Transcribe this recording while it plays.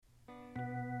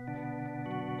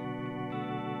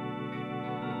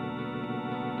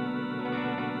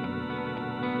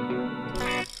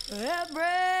Everything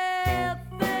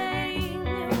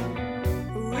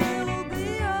will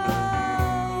be alright.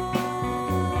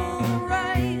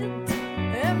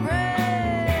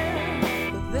 Everything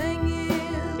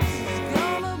is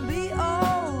gonna be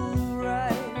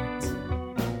alright.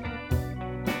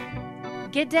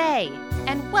 G'day,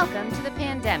 and welcome to the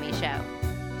Pandemic Show.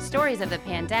 Stories of the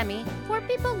pandemic for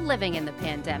people living in the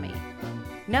pandemic.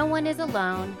 No one is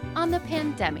alone on the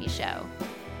Pandemic Show.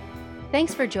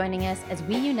 Thanks for joining us as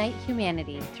we unite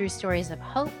humanity through stories of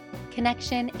hope,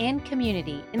 connection, and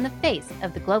community in the face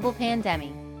of the global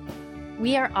pandemic.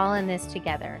 We are all in this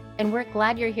together, and we're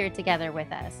glad you're here together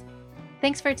with us.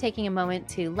 Thanks for taking a moment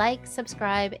to like,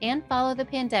 subscribe, and follow the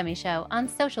Pandemic Show on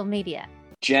social media.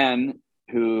 Jen,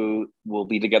 who will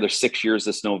be together 6 years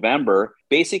this November,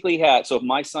 basically had, so if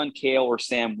my son Kale or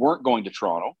Sam weren't going to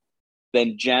Toronto,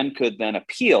 then Jen could then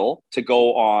appeal to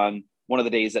go on one of the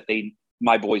days that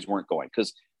my boys weren't going,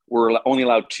 because we're only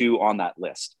allowed 2 on that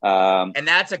list. And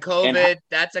that's a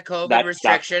COVID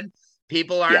restriction.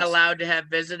 People aren't allowed to have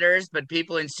visitors, but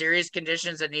people in serious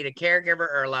conditions that need a caregiver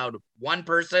are allowed 1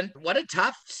 person. What a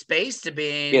tough space to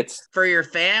be in for your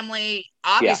family.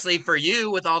 Obviously for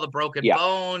you with all the broken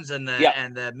bones and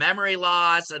the memory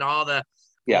loss and all the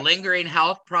lingering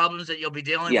health problems that you'll be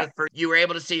dealing with. You were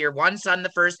able to see your one son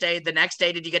the first day. The next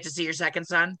day, did you get to see your second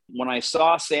son? When I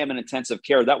saw Sam in intensive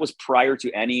care, that was prior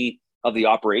to any of the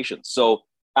operations. So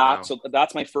so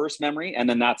that's my first memory. And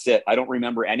then that's it. I don't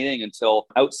remember anything until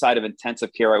outside of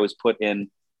intensive care. I was put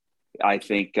in, I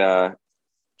think, I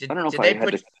don't know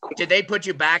did they put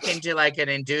you back into like an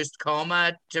induced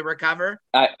coma to recover?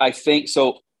 I think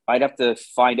so. I'd have to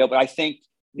find out, but I think,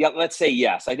 let's say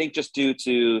yes. I think just due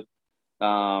to,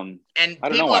 and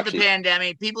people of the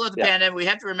pandemic, we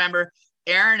have to remember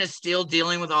Aaron is still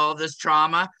dealing with all of this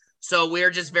trauma. So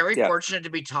we're just very fortunate to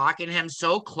be talking to him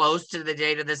so close to the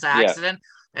date of this accident.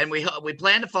 And we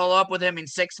plan to follow up with him in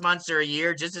 6 months or a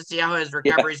year just to see how his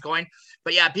recovery is going.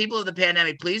 But people of the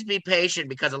pandemic, please be patient,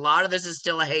 because a lot of this is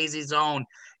still a hazy zone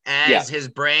as his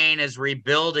brain is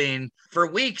rebuilding. For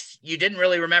weeks, you didn't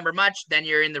really remember much. Then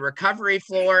you're in the recovery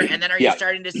floor. And then are you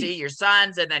starting to see your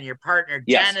sons? And then your partner,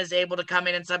 Jen, is able to come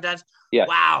in and sometimes.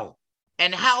 Wow.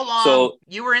 And how long? So,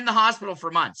 you were in the hospital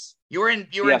for months. You were in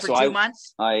for 2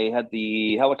 months? I had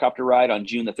the helicopter ride on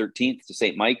June the 13th to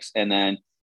St. Mike's. And then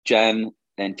Jen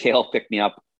and Kale picked me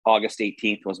up. August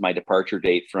 18th was my departure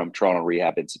date from Toronto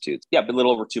Rehab Institute. But a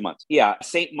little over 2 months.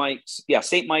 St. Mike's.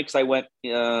 St. Mike's, I went,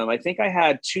 I think I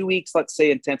had 2 weeks, let's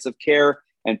say, intensive care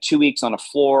and 2 weeks on a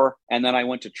floor. And then I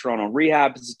went to Toronto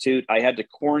Rehab Institute. I had to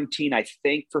quarantine, I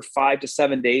think, for 5 to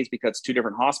 7 days because it's 2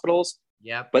 different hospitals.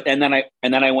 But and then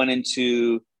I went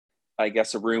into, I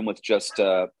guess, a room with just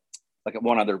like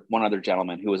one other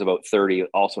gentleman who was about 30,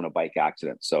 also in a bike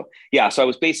accident. So so I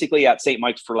was basically at St.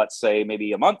 Mike's for, let's say,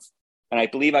 maybe a month. And I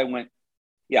believe I went,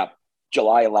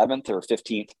 July 11th or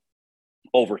 15th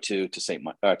over to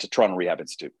Toronto Rehab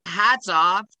Institute. Hats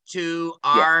off to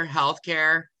our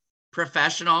healthcare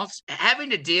professionals having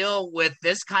to deal with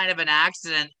this kind of an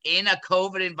accident in a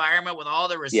COVID environment with all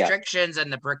the restrictions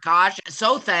and the precautions.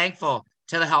 So thankful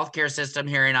to the healthcare system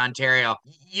here in Ontario.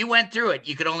 You went through it.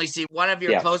 You could only see one of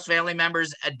your close family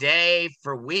members a day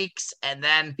for weeks. And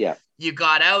then you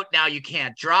got out. Now you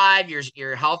can't drive.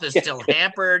 Your health is still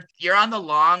hampered. You're on the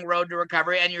long road to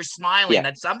recovery and you're smiling.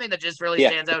 That's something that just really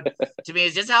stands out to me,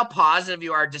 is just how positive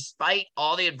you are despite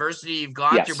all the adversity you've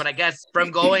gone through. But I guess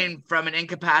from going from an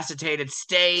incapacitated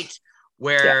state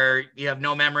where you have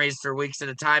no memories for weeks at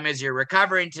a time as you're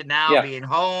recovering to now being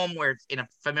home, where it's in a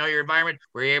familiar environment,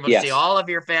 where you're able to see all of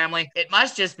your family. It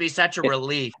must just be such a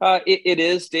relief. It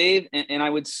is, Dave. And I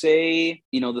would say,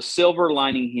 the silver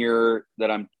lining here that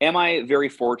am I very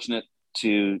fortunate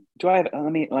I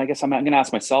guess I'm going to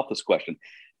ask myself this question.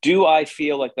 Do I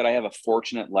feel like that I have a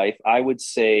fortunate life? I would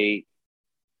say,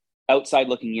 outside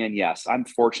looking in, yes, I'm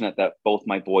fortunate that both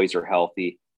my boys are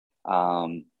healthy.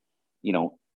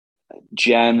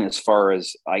 Jen, as far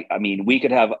as I mean, we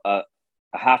could have a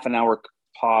half an hour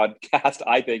podcast,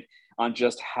 I think, on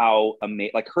just how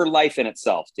amazing, like her life in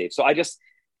itself, Dave. So you're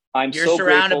so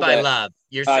surrounded by love.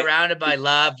 You're surrounded by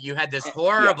love. You had this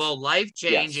horrible,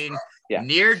 life-changing,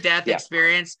 near-death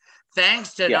experience.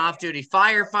 Thanks to an off-duty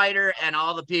firefighter and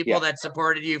all the people that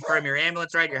supported you, from your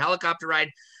ambulance ride, your helicopter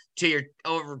ride, to your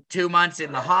over 2 months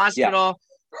in the hospital.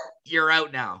 You're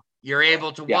out now. You're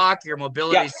able to walk. Your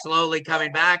mobility is slowly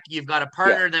coming back. You've got a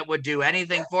partner that would do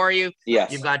anything for you.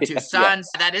 You've got 2 sons.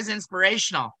 That is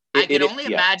inspirational. I can only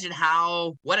imagine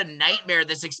what a nightmare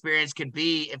this experience could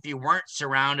be if you weren't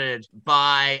surrounded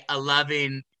by a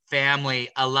loving family,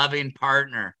 a loving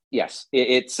partner. Yes.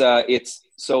 It's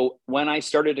so when I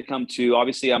started to come to,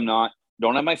 obviously I'm not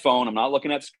Don't have my phone. I'm not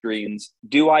looking at screens.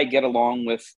 Do I get along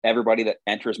with everybody that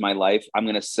enters my life? I'm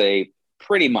going to say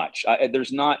pretty much.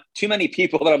 There's not too many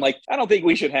people that I'm like, I don't think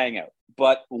we should hang out.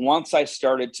 But once I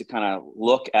started to kind of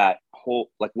look at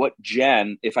what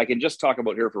Jen, if I can just talk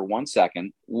about her for 1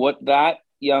 second, what that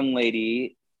young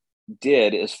lady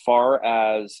did as far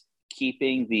as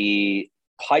keeping the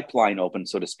pipeline open,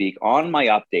 so to speak, on my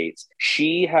updates,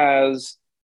 she has,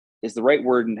 is the right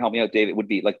word, and help me out, David, would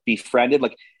be like befriended.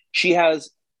 Like she has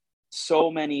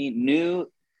so many new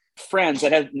friends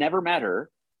that have never met her.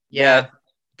 Yeah.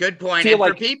 Good point. Feel And for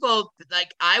like- people,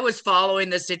 like I was following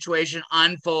the situation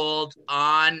unfold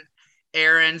on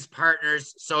Erin's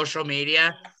partner's social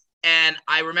media. And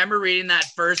I remember reading that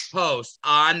first post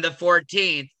on the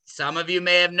 14th. Some of you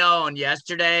may have known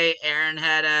yesterday, Erin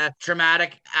had a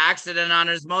traumatic accident on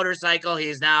his motorcycle.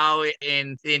 He's now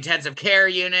in the intensive care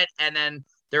unit. And then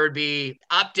there would be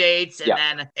updates. And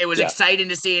then it was exciting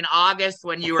to see in August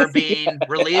when you were being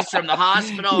released from the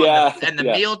hospital and the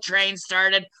meal train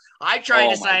started. I tried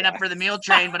to sign up for the meal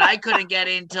train, but I couldn't get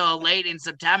in till late in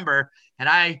September. And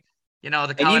I,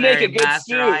 the culinary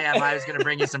master I am, I was going to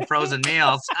bring you some frozen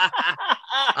meals.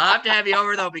 I'll have to have you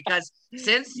over though, because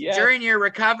since during your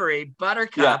recovery,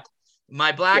 Buttercup,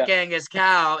 my Black Angus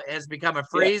cow, has become a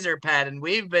freezer pet, and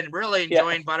we've been really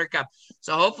enjoying Buttercup.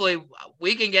 So hopefully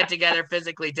we can get together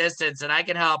physically distanced, and I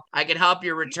can help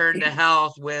your return to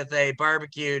health with a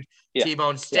barbecued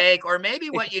T-bone steak, or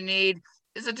maybe what you need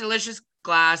is a delicious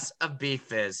glass of beef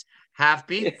fizz, half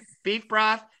beef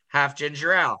broth, half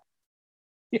ginger ale.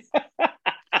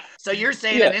 So you're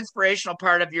saying an inspirational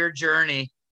part of your journey,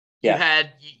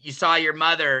 you saw your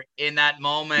mother in that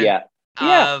moment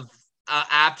of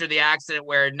after the accident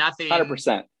where nothing,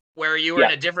 100%, where you were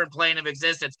in a different plane of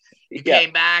existence. You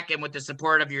came back, and with the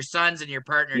support of your sons and your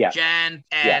partner Jen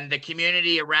and the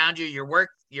community around you, your work,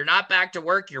 you're not back to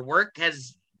work. Your work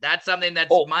that's something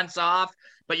that's months off,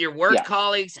 but your work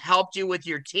colleagues helped you with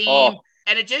your team.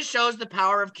 And it just shows the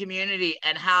power of community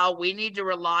and how we need to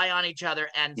rely on each other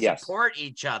and support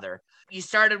each other. You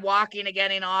started walking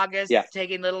again in August,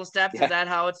 taking little steps. Is that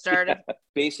how it started?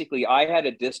 Basically, I had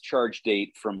a discharge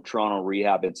date from Toronto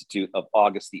Rehab Institute of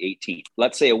August the 18th.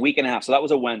 Let's say a week and a half. So that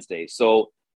was a Wednesday.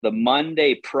 So the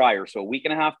Monday prior, so a week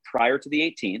and a half prior to the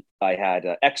 18th, I had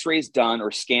x-rays done or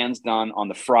scans done on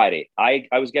the Friday. I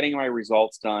was getting my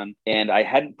results done, and I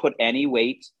hadn't put any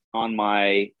weight on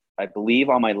I believe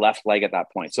on my left leg at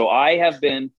that point. So I have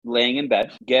been laying in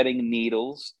bed, getting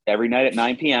needles every night at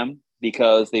 9 p.m.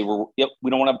 because we don't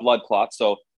want to have blood clots.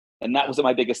 So, and that was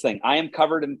my biggest thing. I am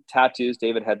covered in tattoos,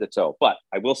 David, head to toe. But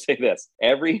I will say this,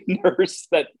 every nurse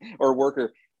or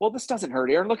worker, well, this doesn't hurt,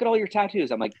 Aaron. Look at all your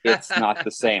tattoos. I'm like, it's not the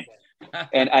same.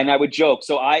 And I would joke.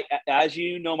 So as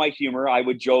you know, my humor, I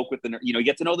would joke with you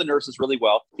get to know the nurses really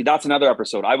well. That's another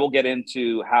episode. I will get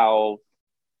into how.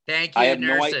 Thank you,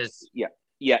 nurses.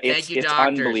 Yeah, it's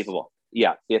unbelievable.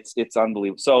 Yeah, it's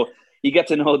unbelievable. So you get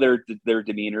to know their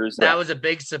demeanors. That was a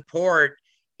big support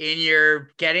in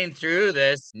your getting through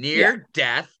this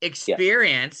near-death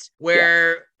experience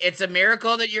where it's a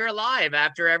miracle that you're alive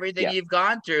after everything you've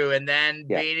gone through, and then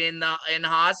being in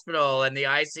hospital and the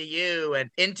ICU and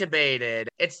intubated.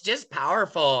 It's just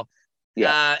powerful.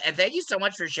 And thank you so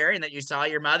much for sharing that you saw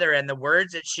your mother and the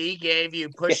words that she gave you,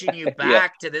 pushing you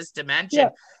back to this dimension,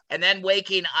 and then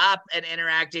waking up and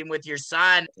interacting with your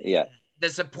son. The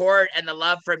support and the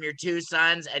love from your two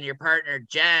sons and your partner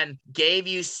Jen gave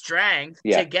you strength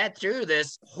to get through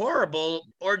this horrible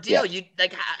ordeal. You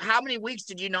how many weeks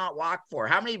did you not walk for?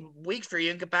 How many weeks were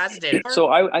you incapacitated? So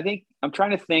I think I'm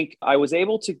trying to think. I was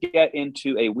able to get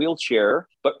into a wheelchair,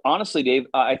 but honestly, Dave,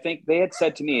 I think they had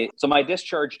said to me, so my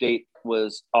discharge date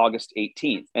was August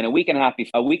 18th, and a week and a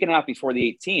half before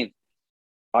the 18th,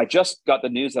 I just got the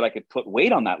news that I could put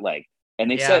weight on that leg. And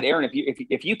they said, Aaron,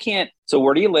 if you can't, so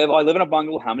where do you live? Oh, I live in a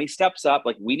bungalow. How many steps up?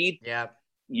 Like we need,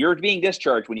 you're being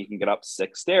discharged when you can get up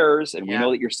 6 stairs, and we know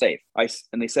that you're safe.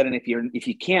 And they said, and if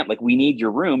you can't, like we need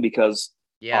your room because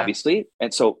obviously.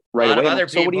 And so right away, other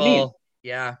people, so what do you mean?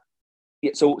 Yeah.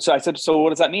 So I said, so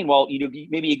what does that mean? Well,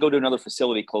 maybe you go to another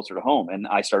facility closer to home. And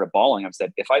I started bawling. I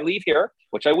said, if I leave here,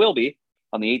 which I will be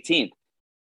on the 18th,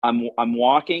 I'm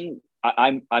walking.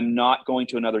 I'm not going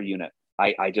to another unit.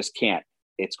 I just can't.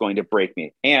 It's going to break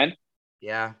me. And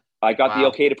I got the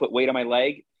okay to put weight on my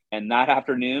leg. And that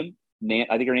afternoon,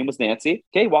 I think her name was Nancy.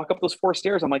 Okay, walk up those 4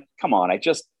 stairs. I'm like, come on.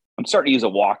 I'm starting to use a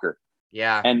walker.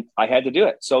 Yeah. And I had to do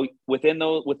it. So within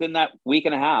that week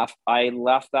and a half, I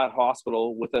left that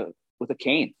hospital with a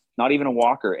cane, not even a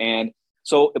walker. And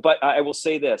so, but I will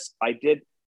say this,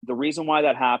 the reason why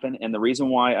that happened and the reason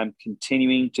why I'm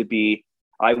continuing to be,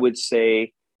 I would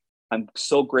say, I'm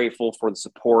so grateful for the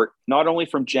support, not only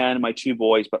from Jen and my two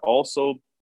boys, but also,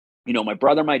 my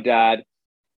brother, my dad,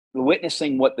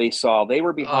 witnessing what they saw. They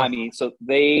were behind me. So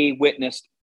they witnessed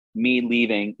me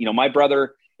leaving. My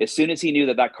brother, as soon as he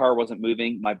knew that car wasn't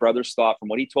moving, my brother's thought from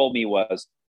what he told me was,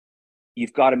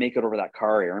 you've got to make it over that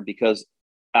car, Aaron, because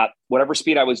at whatever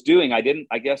speed I was doing, that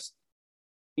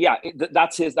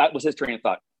was his train of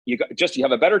thought. You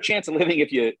have a better chance of living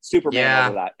if you Superman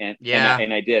over that.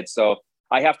 And I did. So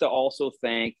I have to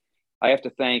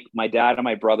thank my dad and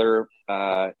my brother.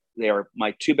 They are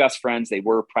my two best friends. They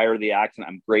were prior to the accident.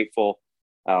 I'm grateful.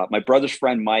 My brother's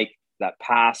friend, Mike, that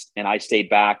passed and I stayed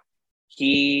back.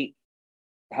 He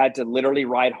had to literally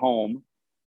ride home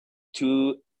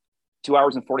 2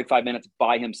 hours and 45 minutes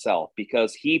by himself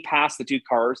because he passed the two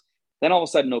cars. Then all of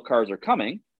a sudden, no cars are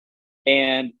coming.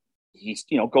 And he,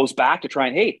 goes back to try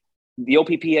and, hey, the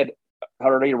OPP had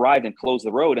already arrived and closed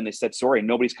the road. And they said, sorry,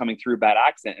 nobody's coming through, bad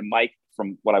accident. And Mike,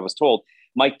 from what I was told,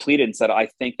 Mike pleaded and said, I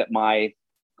think that my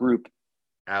group.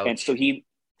 Ouch. And so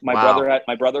my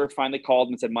brother finally called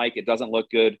him and said, Mike, it doesn't look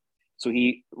good. So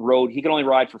he could only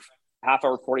ride for half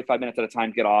hour, 45 minutes at a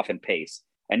time, get off and pace.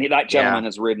 And that gentleman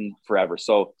has ridden forever.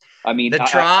 So, I mean, the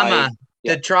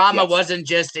trauma wasn't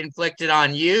just inflicted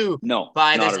on you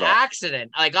by this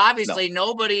accident. Like, obviously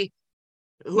nobody,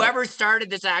 whoever started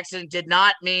this accident did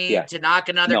not mean to knock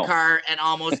another car and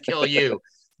almost kill you.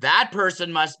 That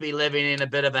person must be living in a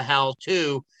bit of a hell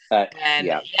too.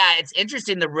 It's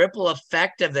interesting, the ripple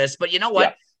effect of this. But you know what?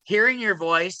 Yeah. Hearing your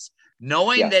voice,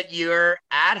 knowing that you're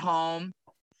at home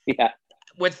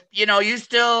with, you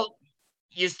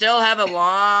still have a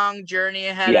long journey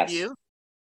ahead of you,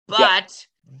 but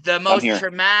the most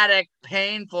traumatic,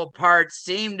 painful parts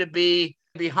seem to be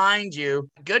behind you.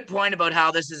 Good point about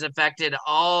how this has affected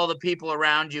all the people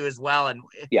around you as well. And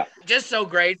just so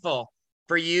grateful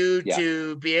for you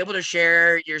to be able to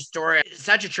share your story. It's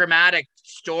such a traumatic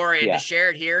story and to share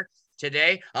it here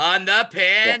today on the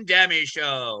Pandemic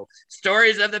Show.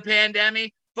 Stories of the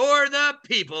pandemic for the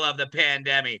people of the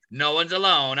pandemic. No one's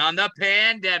alone on the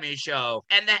Pandemic Show.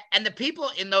 And the people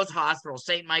in those hospitals,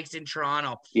 St. Mike's in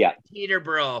Toronto,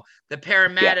 Peterborough, the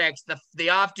paramedics, the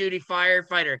off-duty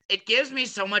firefighter. It gives me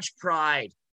so much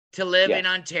pride to live in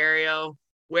Ontario,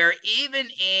 where even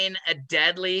in a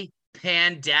deadly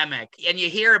pandemic, and you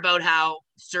hear about how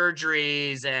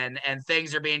surgeries and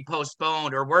things are being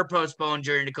postponed or were postponed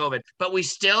during the COVID, but we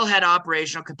still had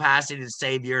operational capacity to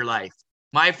save your life.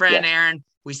 My friend Aaron,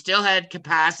 we still had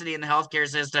capacity in the healthcare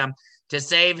system to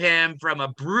save him from a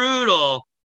brutal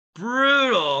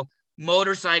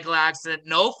motorcycle accident,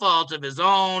 no fault of his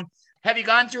own. Have you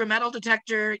gone through a metal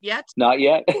detector yet? Not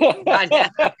yet. Not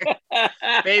yet.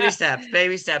 Baby steps.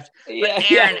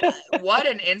 But Aaron, what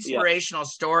an inspirational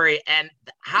story, and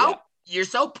how you're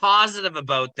so positive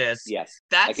about this. Yes.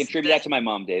 I contribute that to my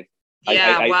mom, Dave.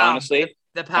 Yeah, I honestly,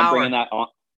 the power. I'm bringing that on.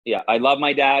 Yeah, I love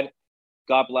my dad.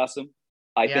 God bless him.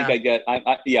 I think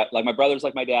like my brother's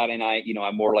like my dad, and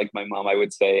I'm more like my mom, I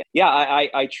would say. Yeah,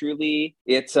 I truly,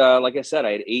 it's like I said,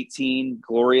 I had 18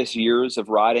 glorious years of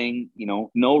riding,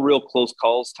 no real close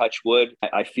calls, touch wood.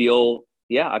 I feel,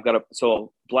 I've got a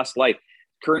blessed life.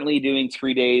 Currently doing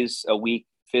 3 days a week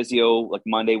physio, like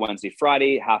Monday, Wednesday,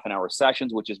 Friday, half an hour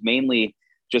sessions, which is mainly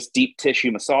just deep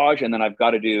tissue massage. And then I've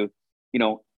got to do,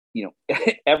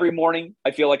 every morning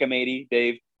I feel like I'm 80,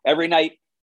 Dave. Every night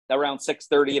around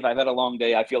 6:30, if I've had a long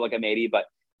day, I feel like I'm 80. But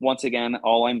once again,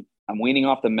 I'm weaning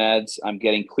off the meds. I'm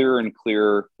getting clearer and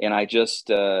clearer. And I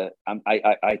just,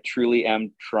 I truly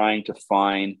am trying to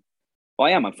find,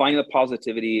 I'm finding the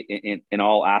positivity in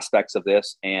all aspects of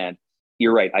this. And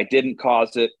you're right. I didn't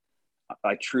cause it.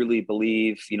 I truly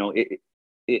believe, the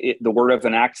word of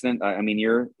an accident. I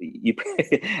mean,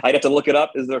 I'd have to look it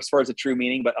up as far as the true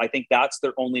meaning, but I think that's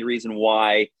the only reason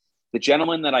why the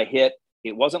gentleman that I hit,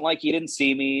 it wasn't like he didn't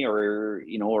see me or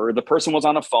the person was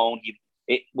on a phone.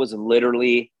 It was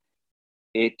literally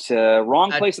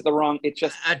wrong place at the wrong. It's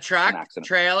just a truck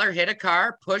trailer hit a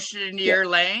car, pushed it into your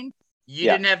lane. You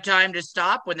didn't have time to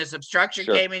stop when this obstruction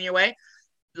came in your way.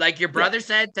 Like your brother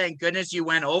said, thank goodness you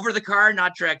went over the car,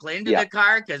 not directly into the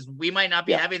car, because we might not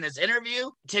be having this interview.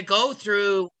 To go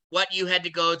through what you had to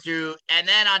go through, and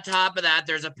then on top of that,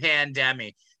 there's a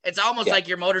pandemic. It's almost like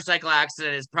your motorcycle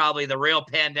accident is probably the real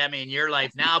pandemic in your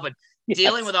life now, but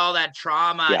dealing with all that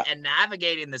trauma and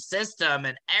navigating the system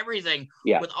and everything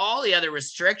with all the other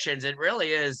restrictions, it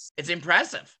really is, it's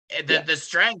impressive. The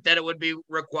strength that it would be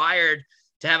required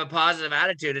to have a positive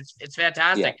attitude. It's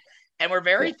fantastic. And we're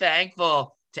very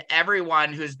thankful to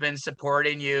everyone who's been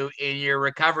supporting you in your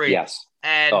recovery. Yes.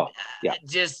 And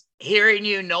just hearing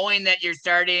you, knowing that you're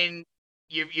starting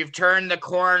you've turned the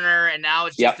corner, and now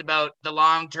it's just about the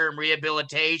long-term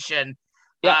rehabilitation.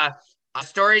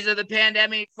 Stories of the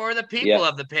pandemic for the people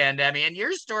of the pandemic. And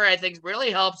your story, I think,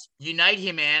 really helps unite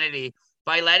humanity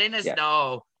by letting us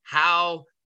know how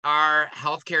our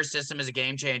healthcare system is a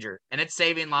game changer, and it's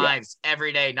saving lives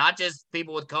every day, not just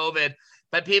people with COVID,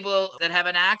 but people that have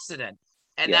an accident.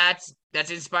 And that's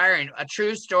inspiring. A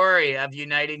true story of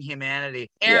uniting humanity.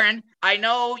 Aaron, I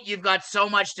know you've got so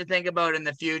much to think about in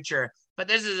the future, but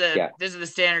this is the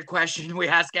standard question we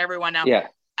ask everyone now.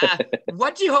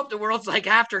 What do you hope the world's like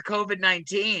after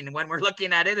COVID-19 when we're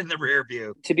looking at it in the rear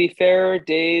view? To be fair,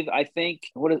 Dave, I think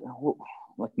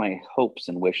like my hopes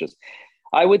and wishes,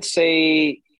 I would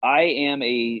say I am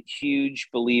a huge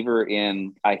believer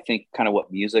in, I think, kind of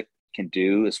what music can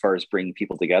do as far as bringing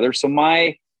people together. So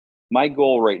my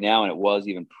goal right now, and it was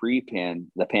even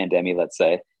the pandemic, let's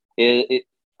say,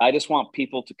 I just want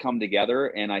people to come together.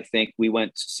 And I think we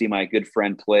went to see my good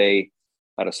friend play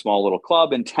at a small little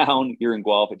club in town here in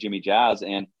Guelph at Jimmy Jazz.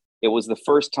 And it was the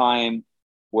first time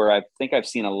where I think I've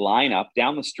seen a lineup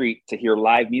down the street to hear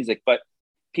live music, but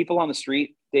people on the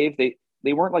street, Dave,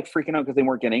 they weren't like freaking out because they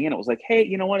weren't getting in. It was like, hey,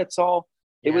 you know what?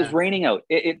 It was raining out.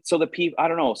 So the people, I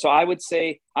don't know. So I would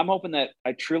say,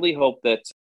 I truly hope that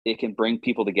it can bring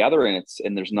people together, and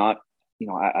there's not,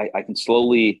 I can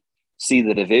slowly see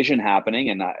the division happening.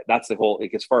 And that's the whole,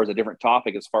 like, as far as a different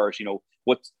topic, as far as,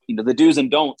 what's, the do's and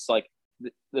don'ts, like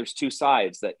there's two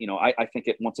sides that, I think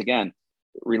it, once again,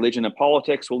 religion and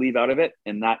politics will leave out of it.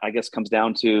 And that, I guess, comes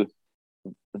down to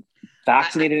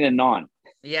vaccinated and non.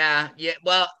 Yeah.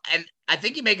 Well, and I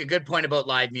think you make a good point about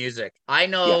live music. I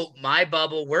know my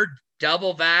bubble, we're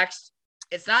double vaxxed.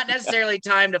 It's not necessarily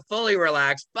time to fully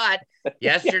relax, but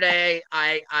yesterday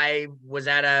I was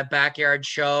at a backyard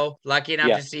show, lucky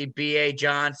enough to see B.A.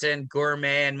 Johnson,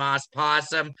 Gourmet, and Moss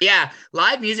Possum. Yeah,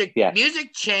 live music. Music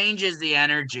changes the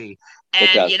energy.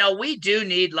 And, we do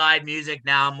need live music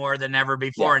now more than ever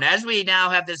before. And as we now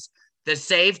have the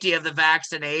safety of the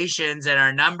vaccinations and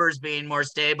our numbers being more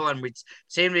stable, and we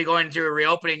seem to be going through a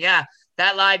reopening,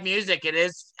 that live music,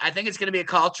 I think it's going to be a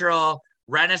cultural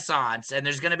renaissance, and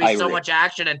there's going to be so much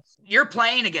action. And you're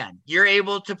playing again. You're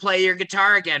able to play your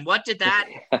guitar again. What did that?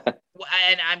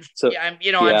 And I'm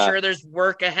sure there's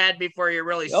work ahead before you're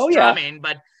really strumming.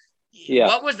 But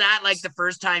what was that like the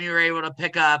first time you were able to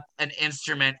pick up an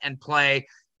instrument and play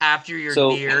after your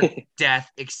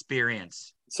near-death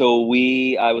experience? So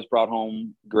I was brought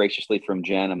home graciously from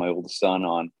Jen and my oldest son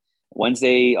on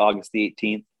Wednesday, August the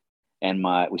 18th, and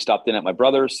we stopped in at my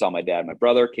brother's, saw my dad and my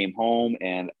brother, came home,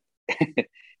 and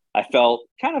I felt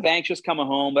kind of anxious coming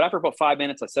home, but after about 5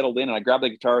 minutes, I settled in and I grabbed the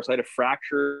guitar. So I had a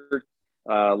fractured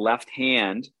left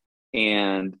hand,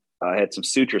 and I had some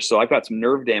sutures. So I've got some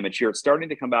nerve damage here. It's starting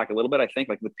to come back a little bit, I think,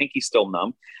 like the pinky's still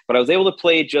numb, but I was able to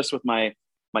play just with my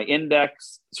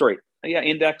index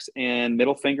and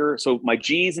middle finger. So my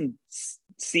G's and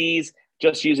C's,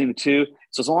 just using the two.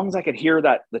 So as long as I could hear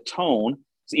the tone,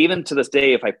 so even to this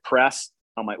day, if I press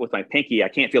with my pinky, I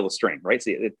can't feel the string, right?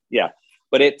 So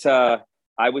but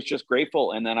I was just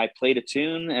grateful. And then I played a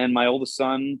tune, and my oldest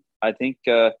son, I think,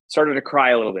 started to cry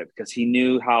a little bit because he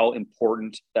knew how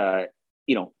important,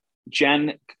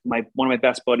 Jen, one of my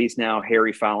best buddies now,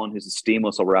 Harry Fallon, who's a steam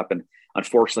whistle rep, and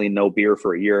unfortunately no beer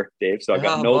for a year, Dave. So I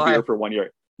got beer for 1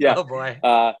 year. Yeah. Oh boy.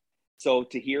 So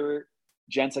to hear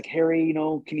Jen's like, Harry,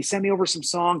 can you send me over some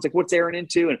songs? Like, what's Aaron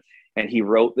into? And he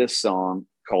wrote this song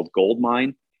called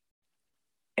Goldmine.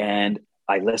 And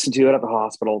I listened to it at the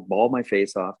hospital, bawled my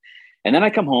face off. And then I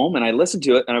come home and I listened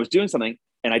to it, and I was doing something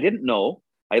and I didn't know.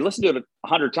 I listened to it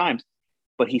 100 times,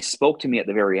 but he spoke to me at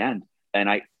the very end.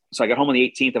 And so I got home on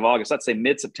the 18th of August, let's say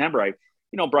mid-September, I,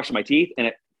 brushing my teeth, and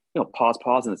it,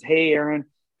 pause. And it's, hey, Aaron,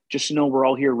 just we're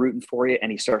all here rooting for you.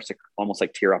 And he starts to almost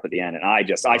like tear up at the end. And I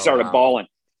started bawling.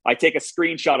 I take a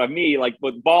screenshot of me, like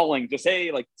with bawling, just,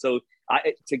 hey, like, so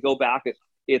to go back,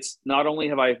 it's not only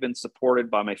have I been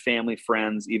supported by my family,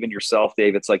 friends, even yourself,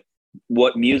 Dave, it's like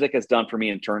what music has done for me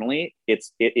internally. It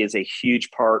is a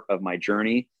huge part of my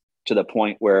journey, to the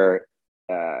point where,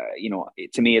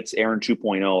 to me, it's Aaron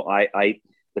 2.0.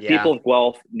 The people of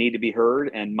Guelph need to be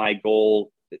heard. And my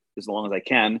goal, as long as I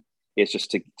can, is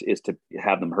just to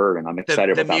have them heard. And I'm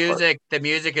excited about that part. The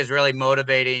music is really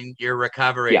motivating your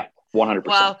recovery. Yeah, 100%.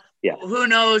 Well, who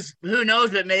knows,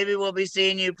 but maybe we'll be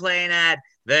seeing you playing at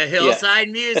the Hillside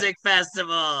Music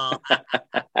Festival.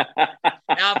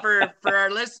 Now, for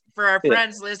our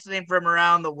friends listening from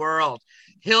around the world,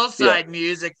 Hillside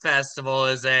Music Festival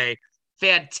is a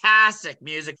fantastic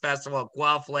music festival at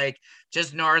Guelph Lake,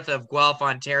 just north of Guelph,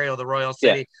 Ontario, the Royal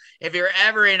City. If you're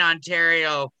ever in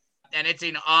Ontario and it's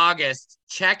in August,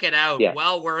 check it out.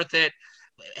 Well worth it.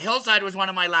 Hillside was one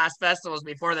of my last festivals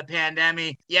before the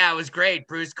pandemic. Yeah, it was great.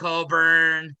 Bruce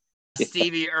Coburn,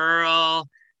 Stevie Earle,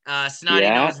 Snotty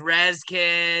Nose Rez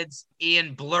Kids,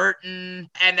 Ian Blurton,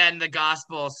 and then the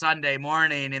Gospel Sunday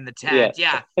morning in the tent.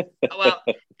 Yeah. Well,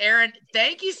 Aaron,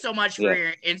 thank you so much for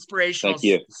your inspirational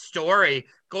story.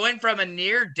 Going from a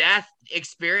near-death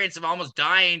experience of almost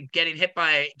dying, getting hit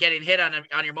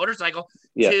on your motorcycle,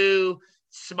 to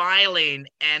smiling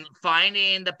and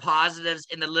finding the positives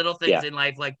in the little things in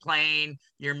life, like playing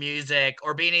your music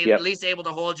or being at least able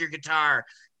to hold your guitar,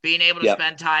 being able to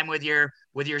spend time with your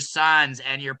sons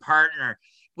and your partner.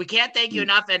 We can't thank you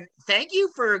enough. And thank you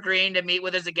for agreeing to meet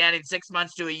with us again in 6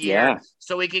 months to a year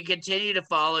so we can continue to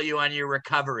follow you on your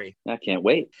recovery. I can't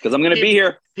wait because I'm going to be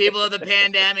here. People of the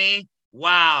pandemic.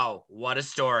 Wow, what a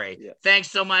story. Thanks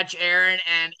so much, Aaron.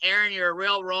 And Aaron, you're a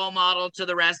real role model to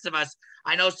the rest of us.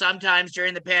 I know sometimes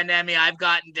during the pandemic I've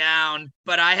gotten down,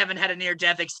 but I haven't had a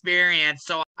near-death experience.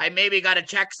 So I maybe got to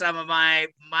check some of my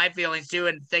feelings too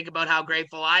and think about how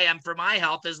grateful I am for my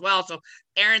health as well. So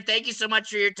Aaron, thank you so much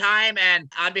for your time.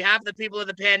 And on behalf of the people of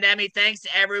the pandemic, thanks to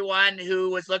everyone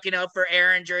who was looking out for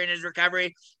Aaron during his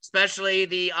recovery, especially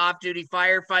the off-duty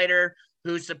firefighter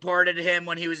who supported him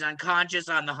when he was unconscious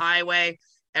on the highway,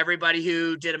 everybody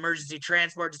who did emergency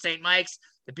transport to St. Mike's,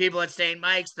 the people at St.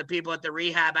 Mike's, the people at the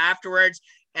rehab afterwards,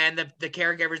 and the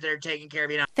caregivers that are taking care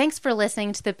of you now. Thanks for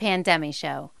listening to The Pandemic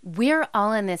Show. We're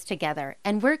all in this together,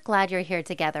 and we're glad you're here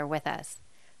together with us.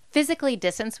 Physically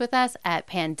distance with us at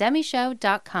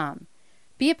pandemicshow.com.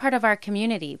 Be a part of our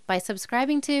community by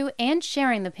subscribing to and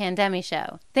sharing The Pandemic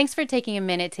Show. Thanks for taking a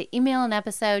minute to email an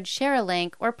episode, share a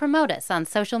link, or promote us on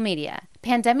social media.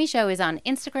 Pandemic Show is on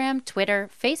Instagram, Twitter,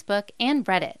 Facebook, and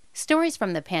Reddit. Stories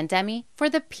from the pandemic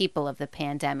for the people of the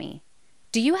pandemic.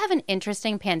 Do you have an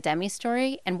interesting pandemic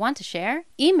story and want to share?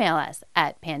 Email us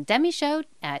at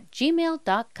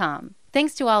pandemicshow@gmail.com.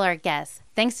 Thanks to all our guests.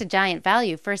 Thanks to Giant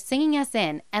Value for singing us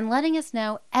in and letting us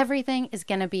know everything is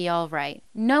going to be all right.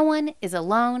 No one is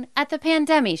alone at The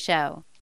Pandemic Show.